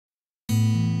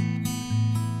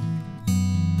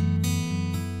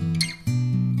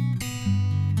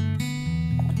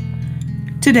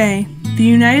Today, the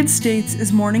United States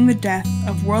is mourning the death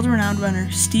of world-renowned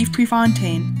runner Steve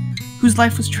Prefontaine, whose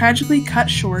life was tragically cut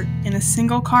short in a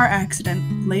single-car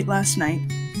accident late last night.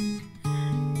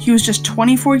 He was just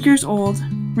 24 years old,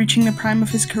 reaching the prime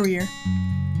of his career.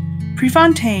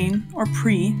 Prefontaine, or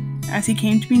Pre, as he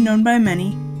came to be known by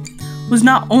many, was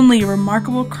not only a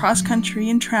remarkable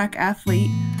cross-country and track athlete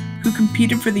who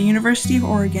competed for the University of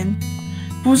Oregon,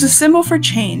 but was a symbol for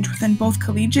change within both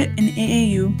collegiate and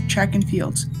AAU track and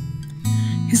field.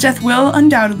 His death will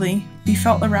undoubtedly be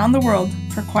felt around the world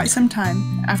for quite some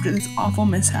time after this awful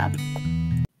mishap.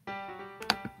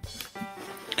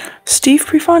 Steve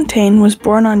Prefontaine was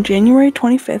born on January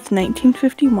 25,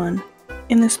 1951,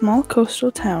 in the small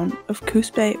coastal town of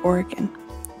Coos Bay, Oregon.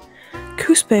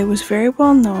 Coos Bay was very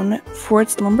well known for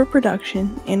its lumber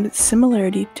production and its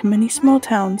similarity to many small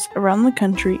towns around the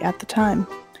country at the time.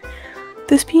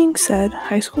 This being said,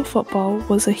 high school football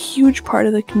was a huge part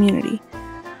of the community,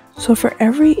 so for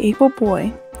every able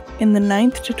boy in the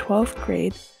 9th to 12th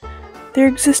grade, there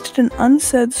existed an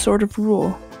unsaid sort of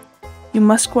rule: you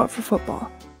must go out for football.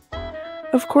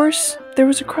 Of course, there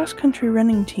was a cross-country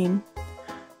running team,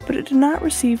 but it did not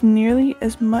receive nearly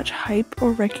as much hype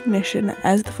or recognition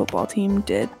as the football team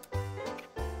did.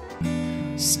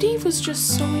 Steve was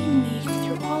just so unique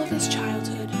through all of his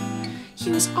childhood. He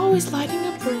was always lighting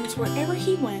up rooms wherever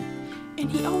he went,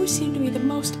 and he always seemed to be the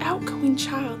most outgoing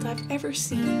child I've ever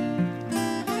seen.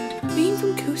 Being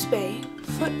from Coos Bay,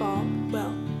 football,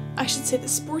 well, I should say that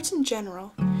sports in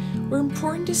general, were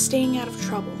important to staying out of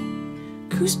trouble.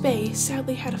 Coos Bay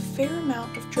sadly had a fair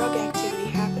amount of drug activity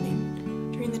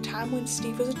happening during the time when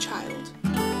Steve was a child,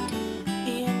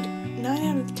 and 9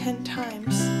 out of 10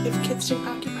 times, if kids didn't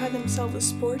occupy themselves with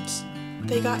sports,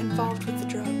 they got involved with the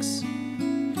drugs.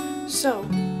 So,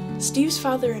 Steve's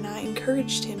father and I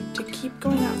encouraged him to keep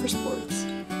going out for sports,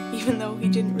 even though he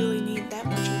didn't really need that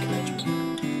much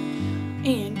encouragement.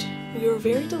 And we were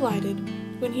very delighted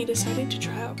when he decided to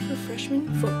try out for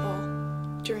freshman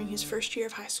football during his first year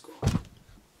of high school.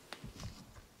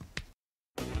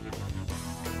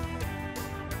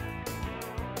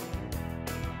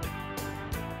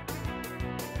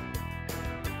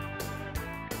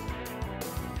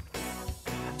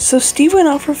 So Steve went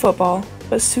out for football,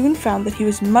 but soon found that he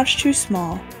was much too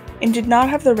small and did not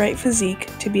have the right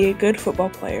physique to be a good football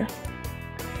player.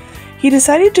 He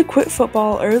decided to quit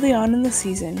football early on in the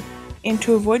season, and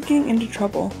to avoid getting into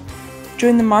trouble,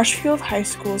 joined the Marshfield High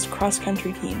School's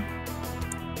cross-country team.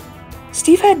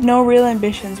 Steve had no real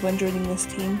ambitions when joining this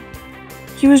team.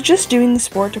 He was just doing the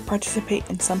sport to participate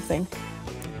in something.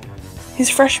 His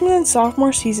freshman and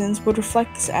sophomore seasons would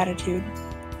reflect this attitude,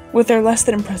 with their less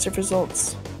than impressive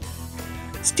results.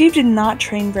 Steve did not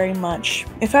train very much,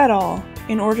 if at all,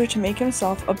 in order to make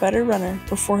himself a better runner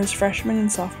before his freshman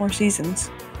and sophomore seasons.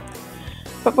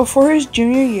 But before his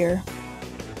junior year,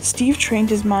 Steve trained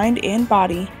his mind and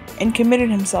body and committed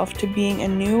himself to being a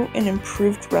new and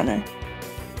improved runner.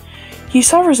 He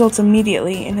saw results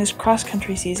immediately in his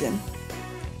cross-country season.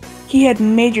 He had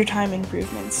major time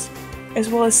improvements, as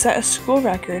well as set a school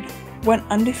record, went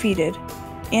undefeated,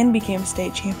 and became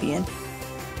state champion.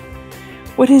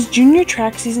 When his junior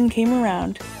track season came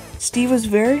around, Steve was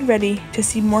very ready to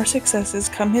see more successes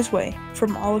come his way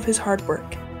from all of his hard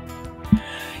work.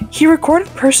 He recorded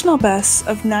personal bests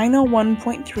of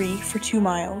 9:01.3 for 2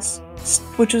 miles,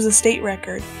 which was a state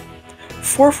record,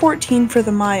 4:14 for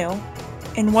the mile,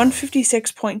 and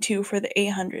 1:56.2 for the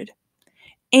 800,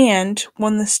 and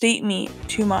won the state meet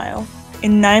 2 mile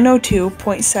in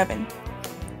 9:02.7.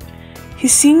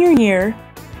 His senior year,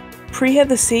 Pre had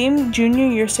the same junior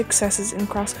year successes in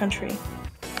cross country,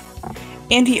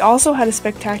 and he also had a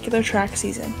spectacular track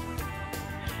season.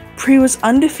 Pre was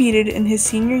undefeated in his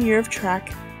senior year of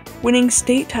track, winning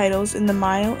state titles in the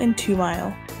mile and 2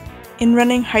 mile, and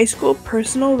running high school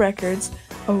personal records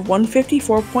of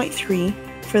 1:54.3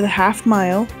 for the half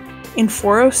mile and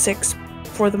 4:06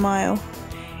 for the mile,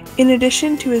 in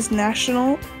addition to his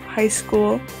national high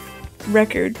school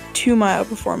record 2 mile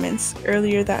performance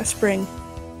earlier that spring.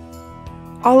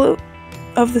 All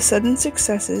of the sudden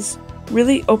successes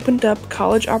really opened up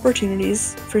college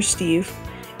opportunities for Steve,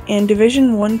 and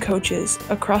Division I coaches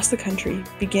across the country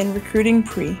began recruiting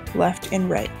Pre left and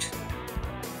right.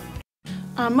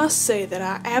 I must say that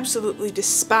I absolutely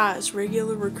despise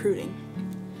regular recruiting.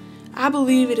 I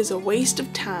believe it is a waste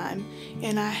of time,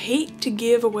 and I hate to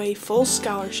give away full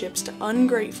scholarships to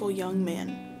ungrateful young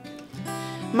men.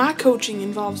 My coaching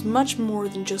involves much more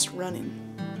than just running.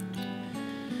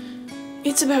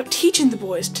 It's about teaching the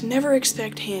boys to never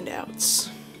expect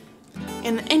handouts,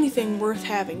 and that anything worth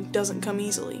having doesn't come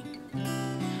easily.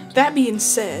 That being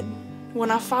said, when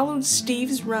I followed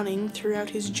Steve's running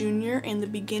throughout his junior and the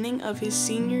beginning of his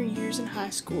senior years in high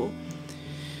school,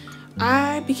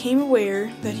 I became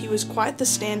aware that he was quite the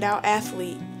standout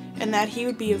athlete and that he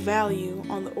would be of value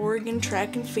on the Oregon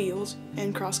track and field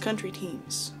and cross-country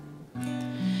teams.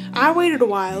 I waited a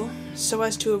while so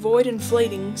as to avoid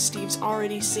inflating Steve's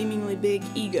already seemingly big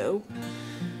ego,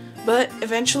 but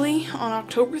eventually, on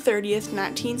October 30th,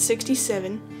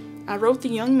 1967, I wrote the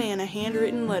young man a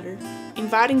handwritten letter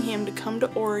inviting him to come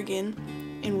to Oregon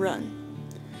and run.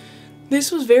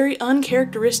 This was very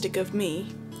uncharacteristic of me,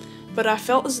 but I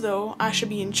felt as though I should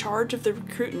be in charge of the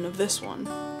recruiting of this one.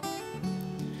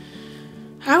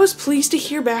 I was pleased to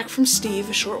hear back from Steve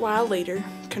a short while later,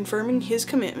 confirming his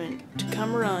commitment to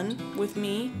come run with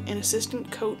me and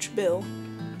assistant coach Bill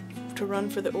to run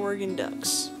for the Oregon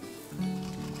Ducks.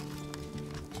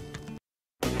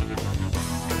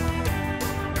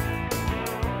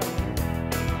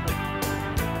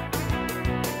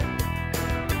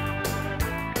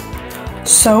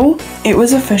 So, it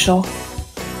was official.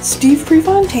 Steve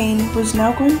Prefontaine was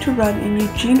now going to run in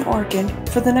Eugene, Oregon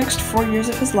for the next 4 years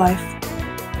of his life,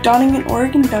 donning an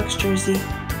Oregon Ducks jersey,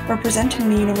 representing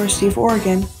the University of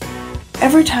Oregon,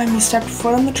 every time he stepped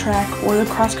foot on the track or the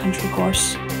cross-country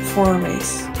course for a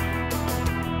race.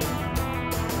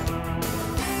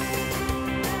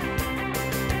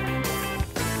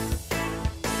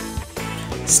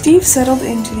 Steve settled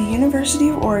into the University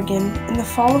of Oregon in the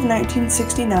fall of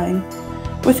 1969,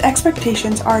 with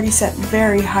expectations already set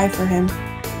very high for him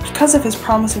because of his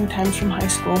promising times from high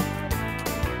school.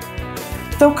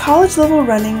 Though college-level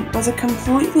running was a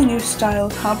completely new style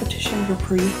of competition for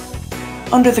Pre,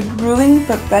 under the grueling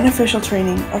but beneficial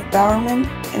training of Bowerman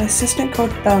and assistant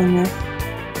coach Bellinger,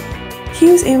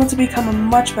 he was able to become a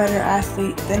much better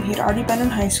athlete than he'd already been in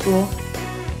high school,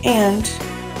 and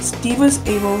Steve was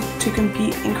able to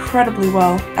compete incredibly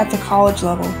well at the college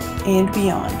level and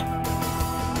beyond.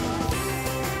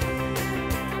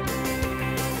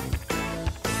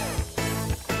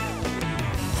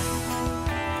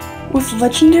 With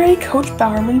legendary Coach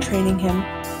Bowerman training him,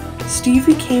 Steve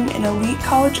became an elite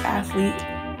college athlete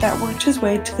that worked his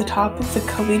way to the top of the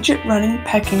collegiate running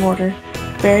pecking order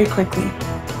very quickly.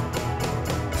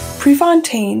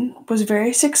 Prefontaine was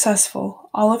very successful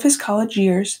all of his college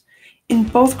years in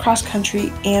both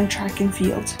cross-country and track and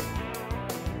field.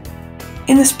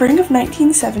 In the spring of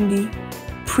 1970,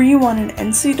 Pre won an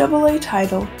NCAA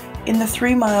title in the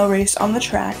 3-mile race on the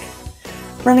track,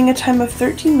 running a time of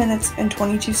 13 minutes and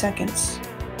 22 seconds.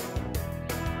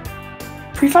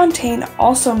 Prefontaine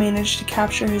also managed to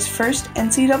capture his first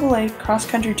NCAA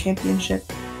cross-country championship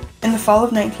in the fall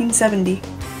of 1970.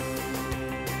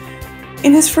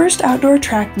 In his first outdoor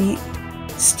track meet,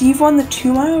 Steve won the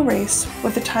 2-mile race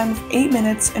with a time of 8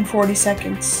 minutes and 40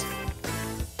 seconds.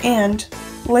 And,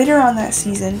 later on that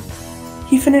season,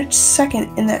 he finished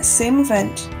second in that same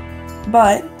event,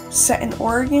 but set an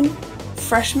Oregon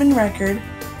freshman record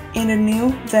and a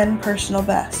new then personal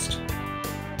best.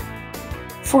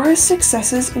 For his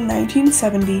successes in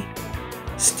 1970,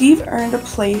 Steve earned a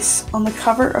place on the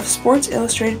cover of Sports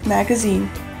Illustrated magazine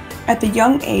at the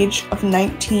young age of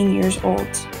 19 years old.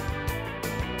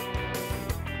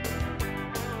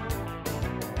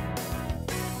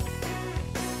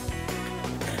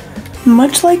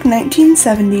 Much like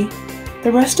 1970,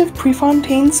 the rest of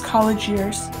Prefontaine's college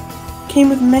years came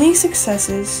with many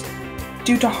successes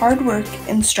due to hard work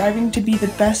and striving to be the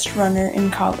best runner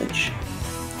in college.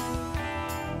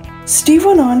 Steve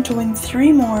went on to win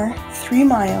 3 more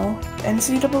 3-mile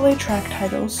NCAA track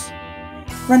titles,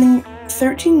 running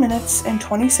 13 minutes and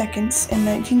 20 seconds in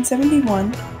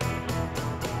 1971,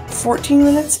 14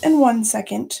 minutes and 1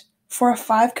 second for a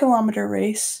 5-kilometer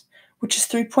race, which is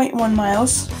 3.1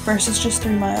 miles versus just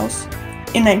 3 miles,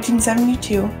 in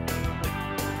 1972,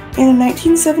 and in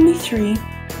 1973,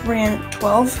 ran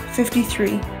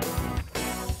 12:53.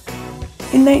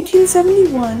 In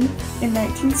 1971 and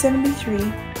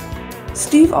 1973,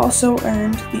 Steve also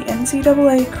earned the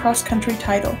NCAA cross-country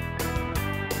title.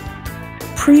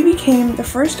 Pre became the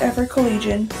first ever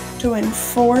collegian to win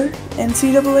 4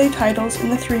 NCAA titles in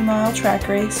the 3-mile track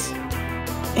race,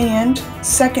 and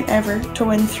second ever to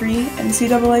win 3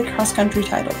 NCAA cross-country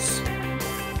titles.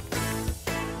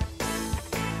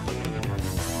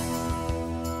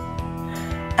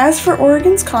 As for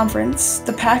Oregon's conference,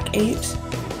 the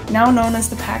Pac-8, now known as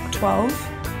the Pac-12,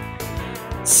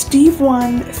 Steve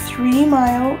won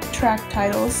 3-mile track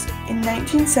titles in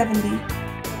 1970,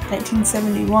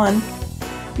 1971,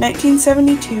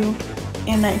 1972,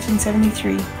 and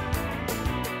 1973,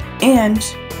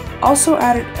 and also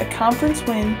added a conference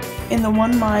win in the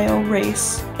 1-mile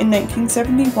race in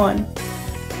 1971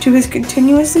 to his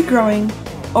continuously growing,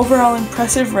 overall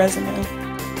impressive resume.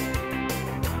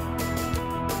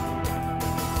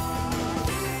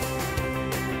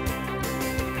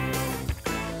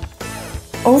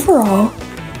 Overall,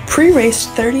 Pre raced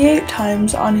 38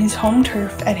 times on his home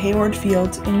turf at Hayward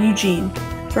Field in Eugene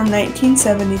from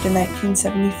 1970 to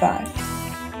 1975.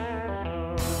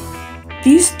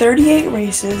 These 38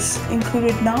 races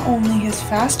included not only his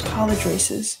fast college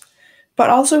races, but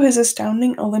also his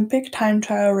astounding Olympic time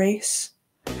trial race,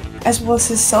 as well as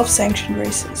his self-sanctioned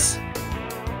races.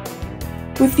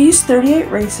 With these 38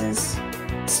 races,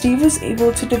 Steve was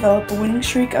able to develop a winning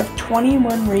streak of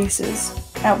 21 races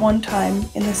at one time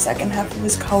in the second half of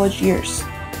his college years.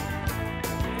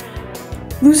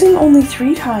 Losing only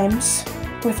 3 times,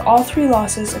 with all 3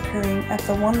 losses occurring at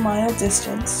the 1-mile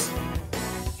distance,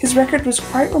 his record was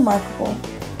quite remarkable,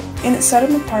 and it set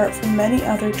him apart from many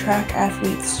other track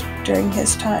athletes during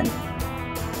his time.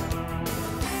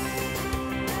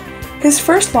 His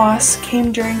first loss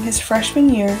came during his freshman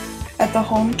year at the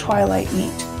home Twilight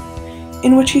meet,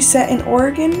 in which he set an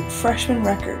Oregon freshman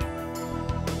record.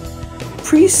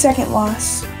 Pre's second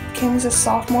loss came as a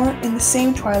sophomore in the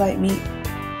same Twilight meet,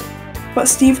 but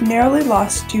Steve narrowly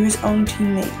lost to his own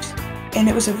teammate, and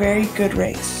it was a very good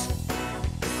race.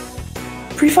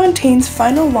 Prefontaine's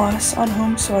final loss on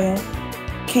home soil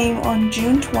came on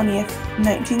June 20th,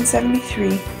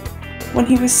 1973, when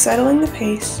he was settling the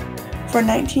pace for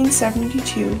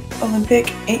 1972 Olympic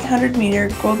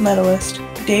 800-meter gold medalist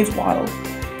Dave Waddle,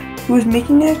 who was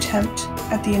making an attempt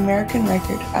at the American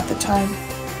record at the time.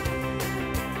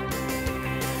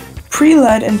 Pre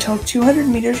led until 200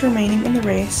 meters remaining in the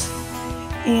race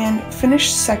and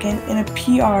finished second in a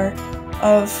PR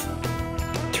of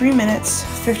 3 minutes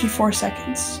 54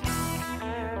 seconds.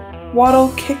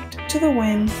 Waddle kicked to the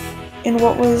win in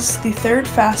what was the 3rd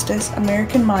fastest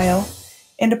American mile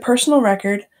and a personal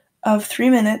record of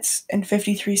 3 minutes and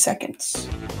 53 seconds.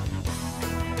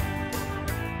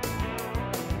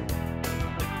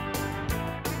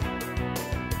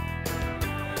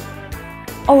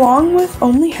 Along with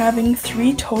only having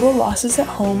 3 total losses at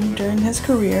home during his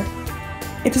career,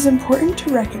 it is important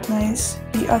to recognize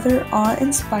the other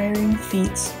awe-inspiring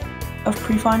feats of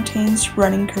Prefontaine's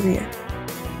running career.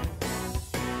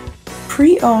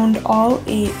 Pre owned all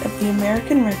 8 of the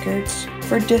American records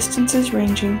for distances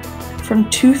ranging from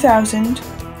 2,000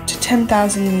 to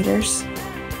 10,000 meters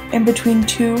and between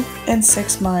 2 and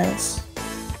 6 miles.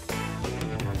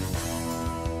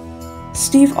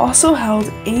 Steve also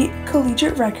held 8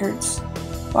 collegiate records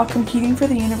while competing for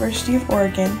the University of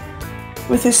Oregon,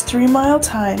 with his 3-mile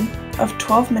time of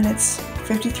 12 minutes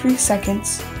 53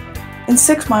 seconds and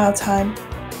 6-mile time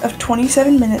of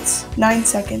 27 minutes 9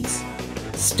 seconds,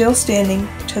 still standing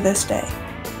to this day.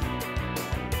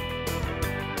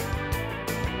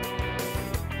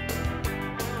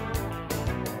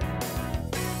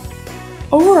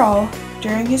 Overall,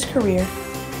 during his career,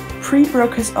 Pre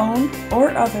broke his own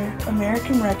or other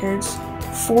American records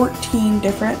 14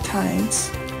 different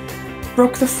times,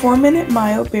 broke the 4-minute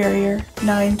mile barrier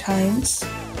 9 times,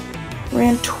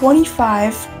 ran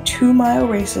 25 2-mile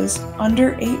races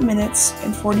under 8 minutes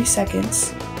and 40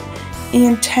 seconds,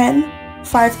 and 10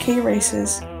 5K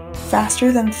races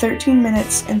faster than 13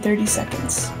 minutes and 30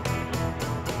 seconds.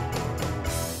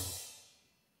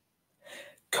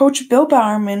 Coach Bill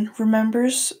Bowerman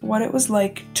remembers what it was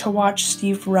like to watch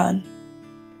Steve run.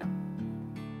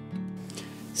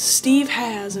 Steve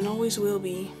has and always will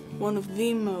be one of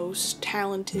the most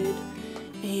talented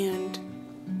and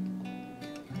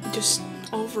just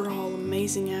overall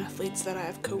amazing athletes that I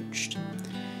have coached.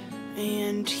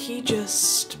 And he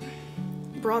just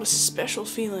brought a special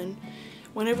feeling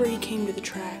whenever he came to the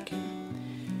track,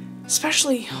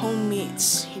 especially home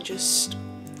meets. He just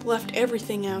left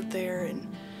everything out there and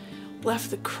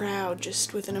left the crowd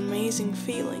just with an amazing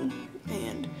feeling.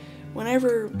 And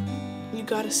whenever you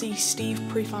got to see Steve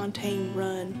Prefontaine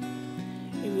run,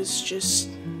 it was just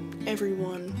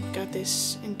everyone got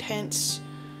this intense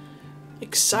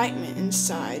excitement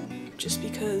inside just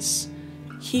because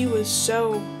he was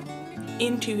so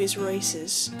into his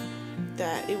races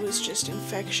that it was just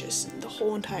infectious, and the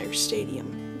whole entire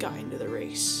stadium got into the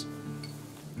race.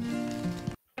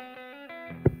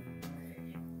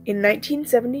 In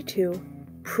 1972,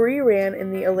 Pre ran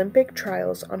in the Olympic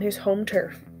trials on his home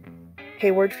turf,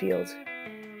 Hayward Field.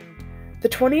 The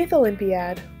 20th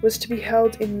Olympiad was to be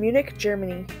held in Munich,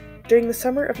 Germany during the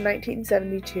summer of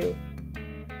 1972.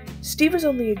 Steve was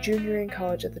only a junior in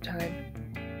college at the time,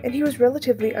 and he was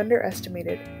relatively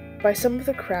underestimated by some of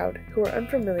the crowd who were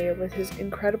unfamiliar with his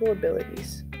incredible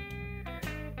abilities.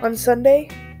 On Sunday,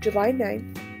 July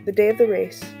 9th, the day of the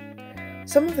race,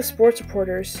 Some of the sports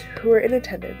reporters who were in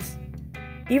attendance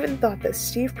even thought that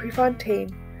Steve Prefontaine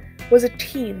was a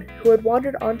teen who had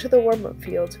wandered onto the warm-up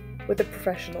field with the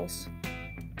professionals.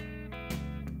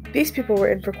 These people were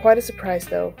in for quite a surprise,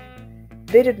 though.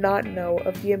 They did not know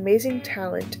of the amazing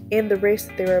talent and the race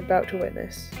that they were about to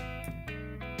witness.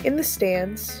 In the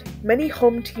stands, many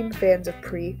home team fans of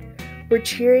Pre were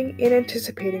cheering and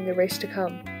anticipating the race to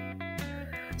come.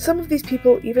 Some of these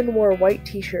people even wore white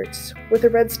t-shirts with a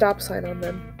red stop sign on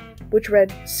them, which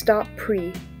read "Stop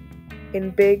Pre"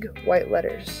 in big white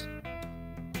letters.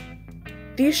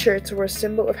 These shirts were a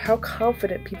symbol of how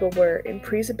confident people were in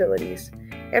Pre's abilities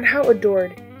and how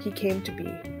adored he came to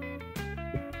be.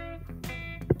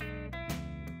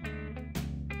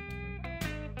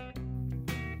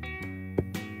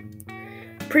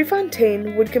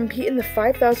 Prefontaine would compete in the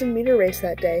 5,000-meter race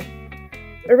that day,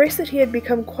 a race that he had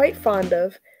become quite fond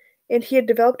of and he had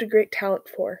developed a great talent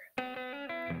for.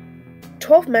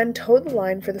 12 men towed the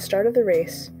line for the start of the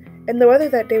race, and the weather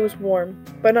that day was warm,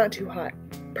 but not too hot,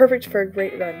 perfect for a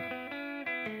great run.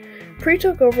 Pre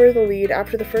took over the lead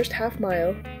after the first half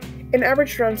mile and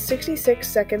averaged around 66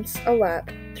 seconds a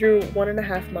lap through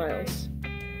 1.5 miles.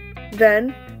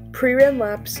 Then, Pre ran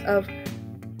laps of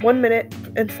 1 minute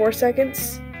and 4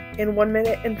 seconds and 1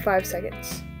 minute and 5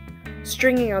 seconds,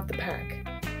 stringing out the pack.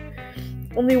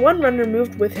 Only one runner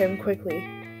moved with him quickly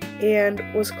and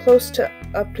was close to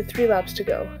up to 3 laps to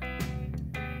go.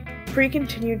 Pre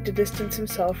continued to distance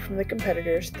himself from the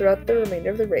competitors throughout the remainder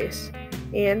of the race,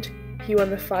 and he won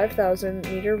the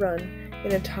 5,000-meter run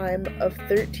in a time of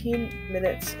 13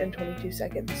 minutes and 22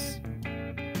 seconds.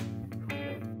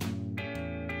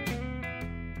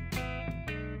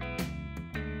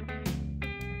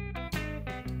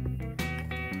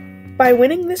 By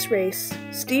winning this race,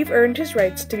 Steve earned his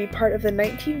rights to be part of the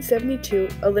 1972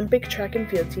 Olympic track and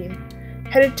field team,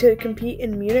 headed to compete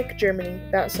in Munich, Germany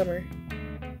that summer.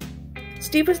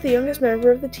 Steve was the youngest member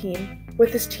of the team,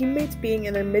 with his teammates being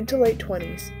in their mid to late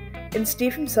 20s, and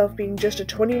Steve himself being just a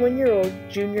 21-year-old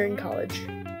junior in college.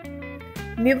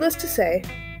 Needless to say,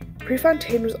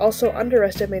 Prefontaine was also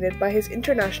underestimated by his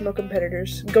international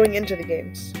competitors going into the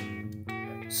games.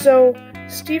 So,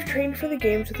 Steve trained for the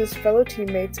games with his fellow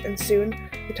teammates, and soon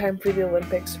the time for the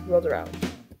Olympics rolled around.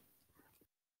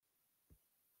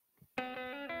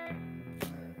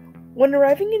 When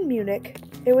arriving in Munich,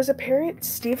 it was apparent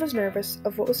Steve was nervous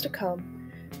of what was to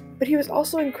come, but he was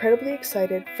also incredibly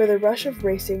excited for the rush of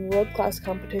racing world-class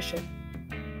competition.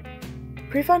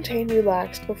 Prefontaine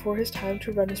relaxed before his time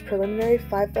to run his preliminary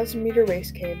 5,000-meter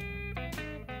race came.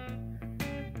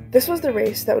 This was the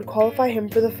race that would qualify him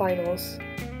for the finals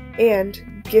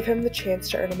and give him the chance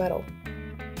to earn a medal.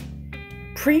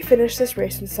 Pre finished this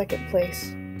race in second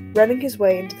place, running his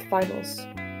way into the finals.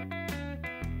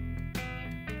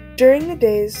 During the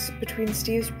days between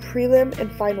Steve's prelim and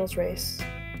finals race,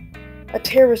 a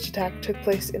terrorist attack took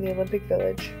place in the Olympic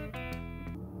Village.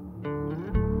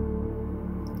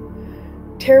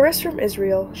 Terrorists from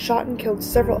Israel shot and killed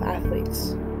several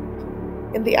athletes,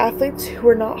 and the athletes who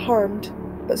were not harmed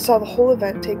but saw the whole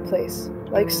event take place,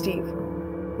 like Steve,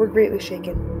 were greatly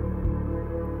shaken.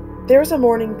 There was a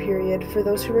mourning period for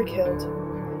those who were killed,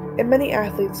 and many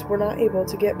athletes were not able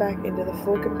to get back into the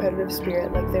full competitive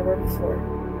spirit like they were before.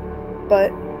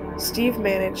 But Steve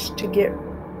managed to get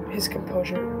his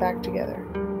composure back together.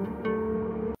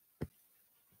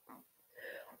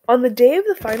 On the day of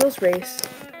the finals race,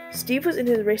 Steve was in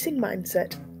his racing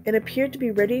mindset and appeared to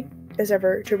be ready as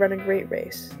ever to run a great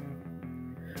race.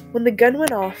 When the gun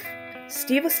went off,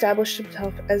 Steve established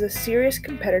himself as a serious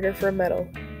competitor for a medal.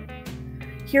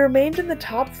 He remained in the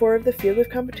top 4 of the field of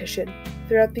competition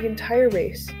throughout the entire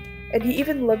race, and he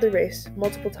even led the race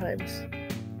multiple times.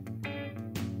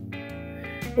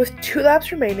 With 2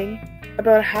 laps remaining,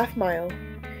 about a half mile,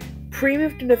 Pre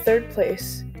moved into 3rd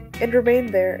place and remained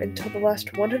there until the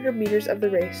last 100 meters of the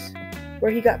race,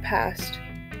 where he got past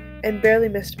and barely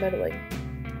missed medaling.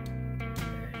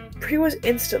 Pre was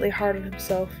instantly hard on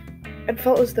himself and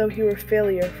felt as though he were a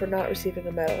failure for not receiving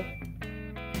a medal.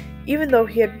 Even though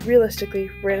he had realistically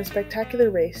ran a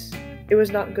spectacular race, it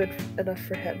was not good enough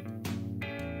for him.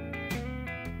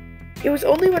 It was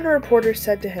only when a reporter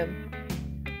said to him,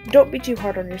 "Don't be too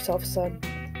hard on yourself, son.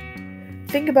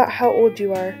 Think about how old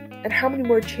you are and how many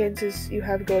more chances you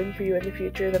have going for you in the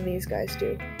future than these guys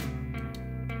do.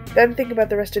 Then think about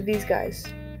the rest of these guys.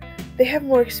 They have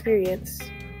more experience,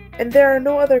 and there are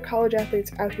no other college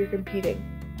athletes out here competing.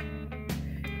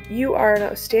 You are an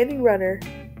outstanding runner,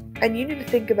 and you need to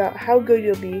think about how good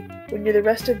you'll be when you're the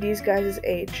rest of these guys'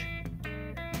 age,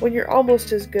 when you're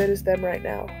almost as good as them right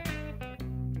now."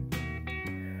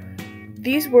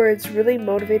 These words really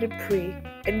motivated Pre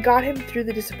and got him through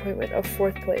the disappointment of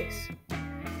 4th place.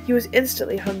 He was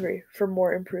instantly hungry for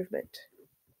more improvement.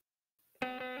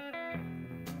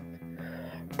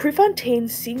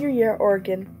 Prefontaine's senior year at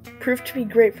Oregon proved to be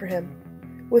great for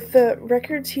him, with the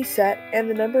records he set and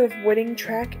the number of winning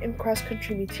track and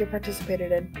cross-country meets he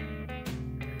participated in.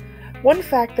 One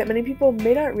fact that many people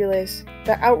may not realize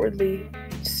that outwardly,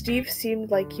 Steve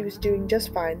seemed like he was doing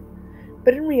just fine,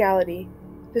 but in reality,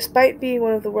 despite being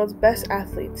one of the world's best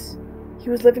athletes, he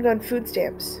was living on food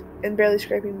stamps and barely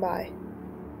scraping by.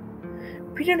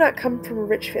 Pre did not come from a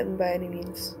rich family by any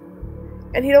means,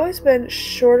 and he'd always been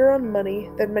shorter on money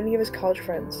than many of his college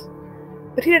friends,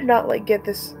 but he did not get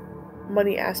this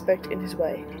money aspect in his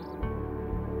way.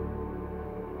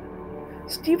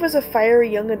 Steve was a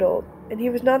fiery young adult, and he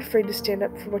was not afraid to stand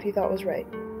up for what he thought was right.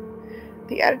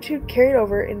 The attitude carried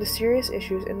over into serious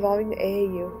issues involving the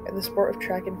AAU and the sport of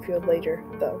track and field later,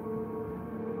 though.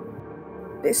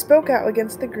 They spoke out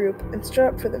against the group and stood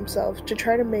up for themselves to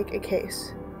try to make a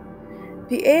case.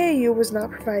 The AAU was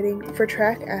not providing for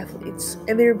track athletes,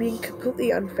 and they were being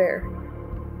completely unfair.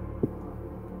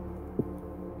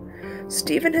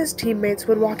 Steve and his teammates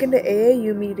would walk into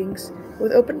AAU meetings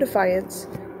with open defiance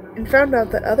and found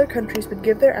out that other countries would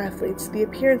give their athletes the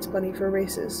appearance money for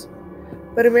races,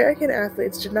 but American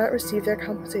athletes did not receive their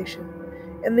compensation,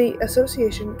 and the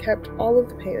association kept all of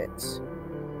the payments.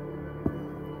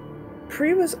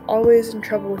 Pre was always in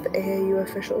trouble with the AAU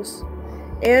officials,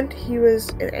 and he was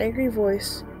an angry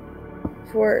voice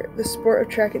for the sport of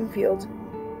track and field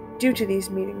due to these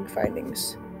meeting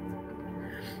findings.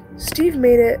 Steve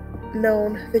made it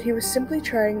known that he was simply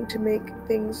trying to make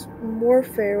things more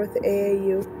fair with the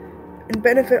AAU and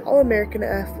benefit all American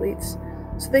athletes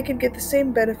so they could get the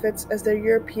same benefits as their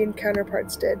European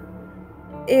counterparts did.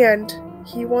 And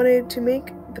he wanted to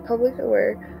make the public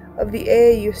aware of the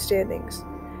AAU standings.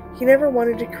 He never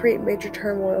wanted to create major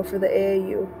turmoil for the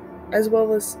AAU, as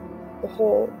well as the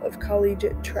whole of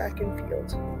collegiate track and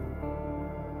field.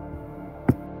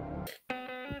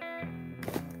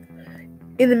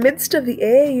 In the midst of the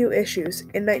AAU issues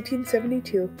in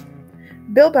 1972,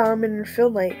 Bill Bowerman and Phil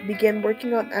Knight began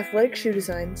working on athletic shoe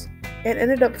designs and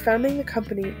ended up founding the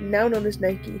company now known as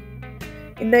Nike.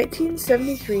 In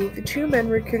 1973, the two men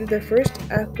recruited their first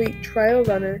athlete trial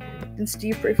runner in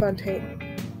Steve Prefontaine.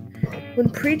 When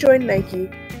Pre joined Nike,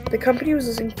 the company was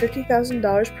losing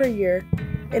 $50,000 per year,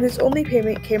 and his only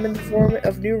payment came in the form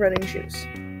of new running shoes.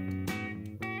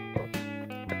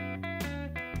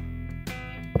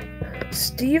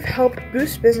 Steve helped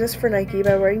boost business for Nike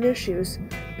by wearing their shoes,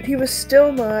 but he was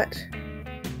still not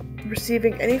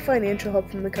receiving any financial help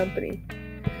from the company.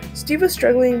 Steve was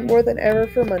struggling more than ever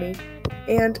for money,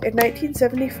 and in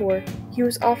 1974, he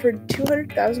was offered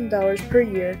 $200,000 per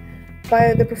year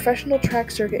by the professional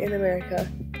track circuit in America,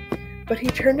 but he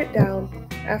turned it down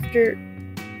after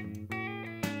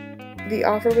the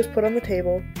offer was put on the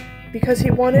table because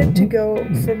he wanted to go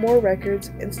for more records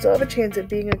and still have a chance at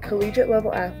being a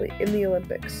collegiate-level athlete in the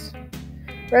Olympics,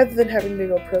 rather than having to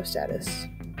go pro status.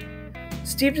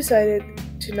 Steve decided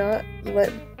to not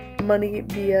let money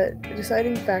be a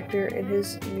deciding factor in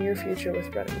his near future with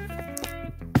running.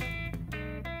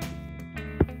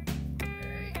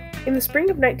 In the spring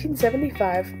of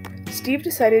 1975, Steve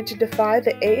decided to defy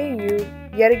the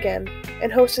AAU yet again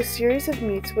and host a series of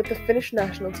meets with the Finnish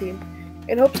national team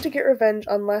in hopes to get revenge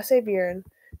on Lasse Viren,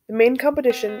 the main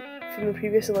competition from the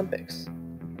previous Olympics.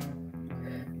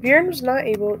 Viren was not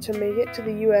able to make it to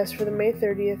the US for the May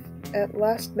 30th at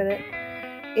last minute,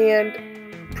 and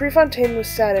Prefontaine was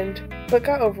saddened, but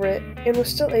got over it, and was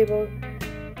still able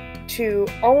to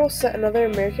almost set another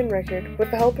American record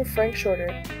with the help of Frank Shorter,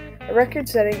 a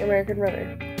record-setting American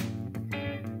runner.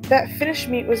 That Finnish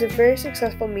meet was a very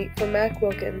successful meet for Mac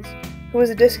Wilkins, who was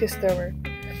a discus thrower.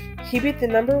 He beat the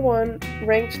number 1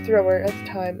 ranked thrower at the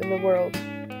time in the world,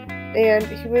 and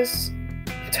he was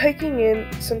taking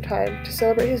in some time to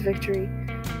celebrate his victory,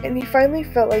 and he finally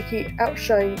felt like he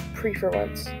outshined Pre for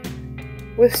once.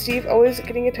 With Steve always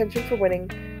getting attention for winning,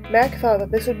 Mac thought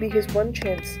that this would be his one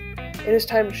chance and his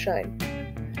time to shine.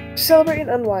 To celebrate and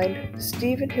unwind,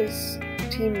 Steve and his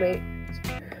teammate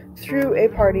threw a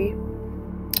party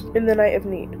in the night of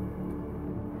need.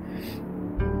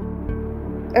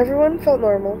 Everyone felt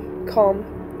normal, calm,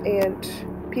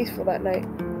 and peaceful that night.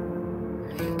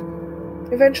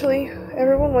 Eventually,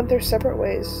 everyone went their separate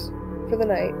ways for the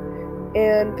night,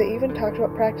 and they even talked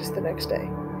about practice the next day,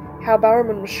 how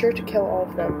Bowerman was sure to kill all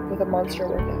of them with a monster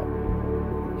workout.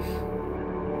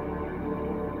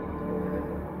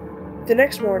 The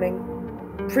next morning,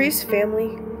 Pre's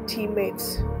family,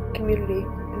 teammates, community,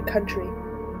 and country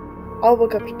all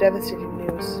woke up to devastating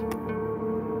news.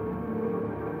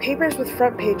 Papers with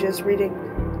front pages reading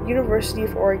University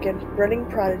of Oregon running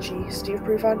prodigy Steve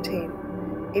Prefontaine,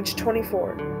 age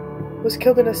 24, was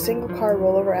killed in a single-car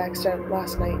rollover accident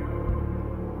last night.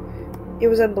 It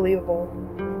was unbelievable.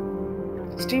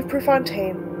 Steve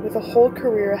Prefontaine, with a whole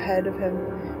career ahead of him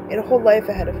and a whole life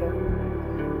ahead of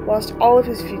him, lost all of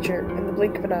his future in the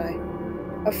blink of an eye.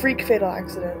 A freak fatal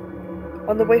accident,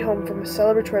 on the way home from a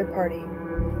celebratory party.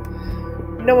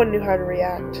 No one knew how to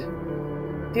react.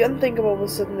 The unthinkable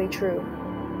was suddenly true.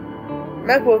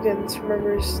 Mac Wilkins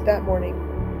remembers that morning,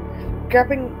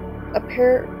 grabbing a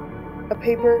paper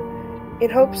in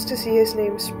hopes to see his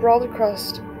name sprawled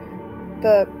across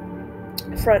the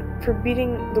front for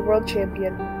beating the world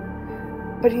champion,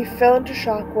 but he fell into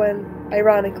shock when,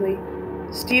 ironically,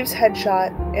 Steve's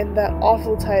headshot and that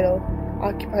awful title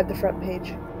occupied the front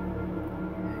page.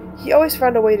 He always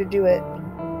found a way to do it.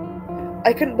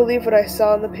 I couldn't believe what I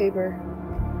saw in the paper,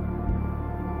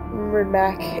 remembered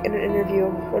Mac in an interview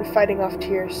when fighting off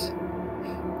tears.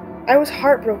 I was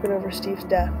heartbroken over Steve's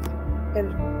death,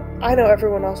 and I know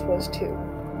everyone else was too.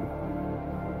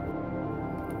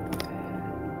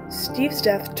 Steve's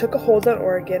death took a hold on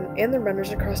Oregon and the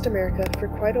runners across America for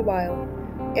quite a while,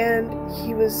 and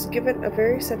he was given a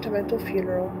very sentimental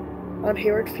funeral on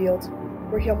Hayward Field,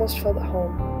 where he almost felt at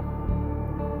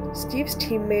home. Steve's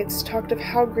teammates talked of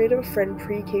how great of a friend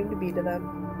Pre came to be to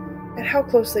them, and how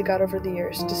close they got over the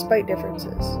years, despite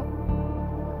differences.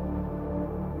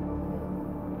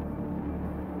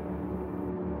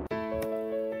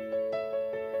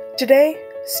 Today,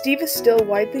 Steve is still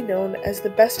widely known as the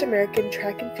best American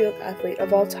track and field athlete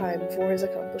of all time for his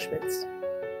accomplishments.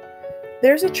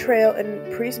 There's a trail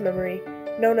in Pre's memory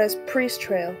known as Pre's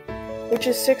Trail, which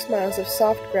is 6 miles of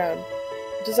soft ground,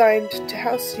 designed to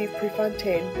how Steve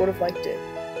Prefontaine would have liked it.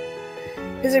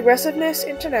 His aggressiveness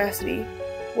and tenacity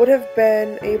would have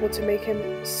been able to make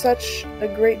him such a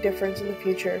great difference in the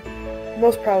future,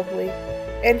 most probably,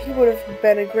 and he would have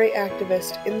been a great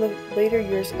activist in the later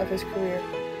years of his career.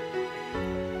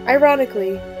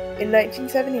 Ironically, in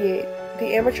 1978,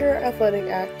 the Amateur Athletic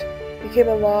Act became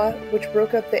a law which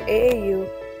broke up the AAU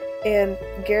and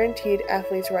guaranteed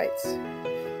athletes' rights.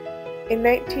 In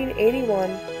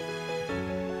 1981,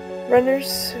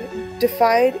 runners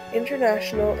defied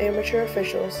international amateur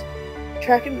officials.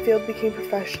 Track and field became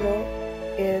professional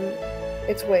in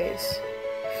its ways.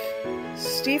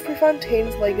 Steve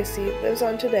Prefontaine's legacy lives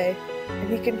on today, and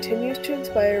he continues to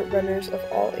inspire runners of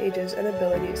all ages and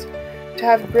abilities to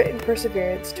have grit and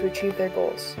perseverance to achieve their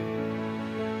goals.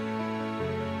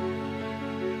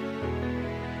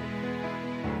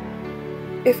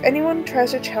 If anyone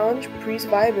tries to challenge Pre's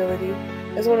viability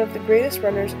as one of the greatest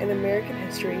runners in American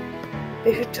history,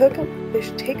 they should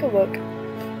take a look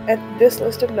at this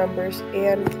list of numbers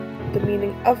and the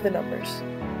meaning of the numbers.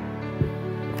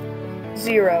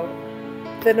 0.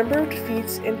 The number of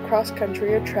defeats in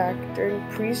cross-country or track during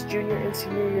Pre's junior and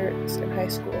senior years in high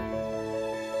school.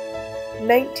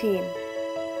 19.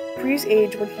 Pre's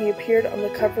age when he appeared on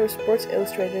the cover of Sports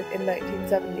Illustrated in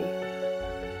 1970.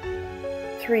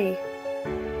 3.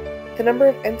 The number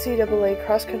of NCAA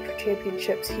cross-country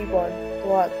championships he won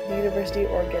while at the University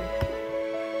of Oregon.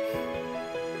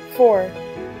 4.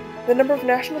 The number of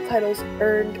national titles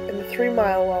earned in the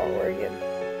 3-mile while at Oregon.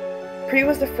 Pre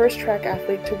was the first track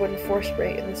athlete to win 4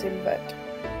 straight in the same event.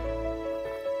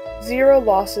 0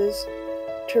 losses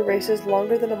to races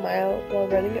longer than a mile while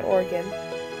running at Oregon.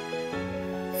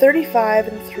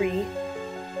 35-3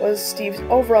 was Steve's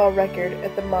overall record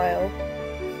at the mile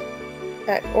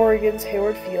at Oregon's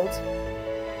Hayward Field.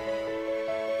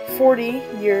 40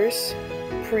 years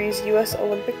Pre's U.S.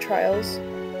 Olympic trials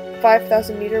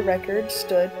 5,000-meter record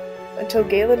stood until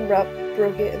Galen Rupp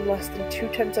broke it in less than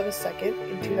 0.2 of a second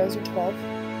in 2012.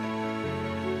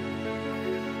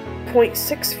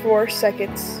 0.64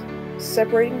 seconds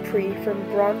separating Pre from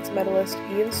bronze medalist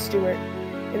Ian Stewart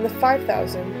in the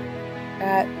 5,000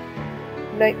 at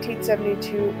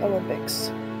 1972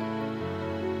 Olympics.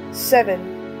 7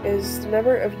 is the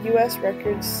number of U.S.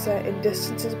 records set in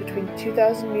distances between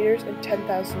 2,000 meters and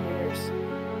 10,000 meters.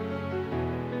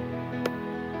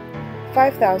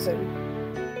 5,000,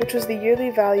 which was the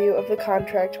yearly value of the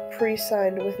contract Pre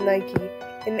signed with Nike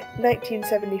in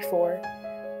 1974,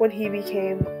 when he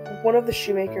became one of the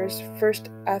shoemaker's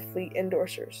first athlete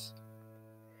endorsers.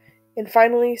 And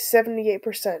finally,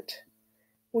 78%,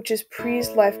 which is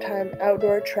Pre's lifetime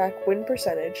outdoor track win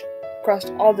percentage across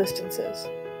all distances,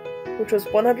 which was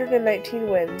 119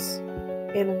 wins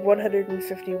in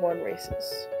 151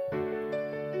 races.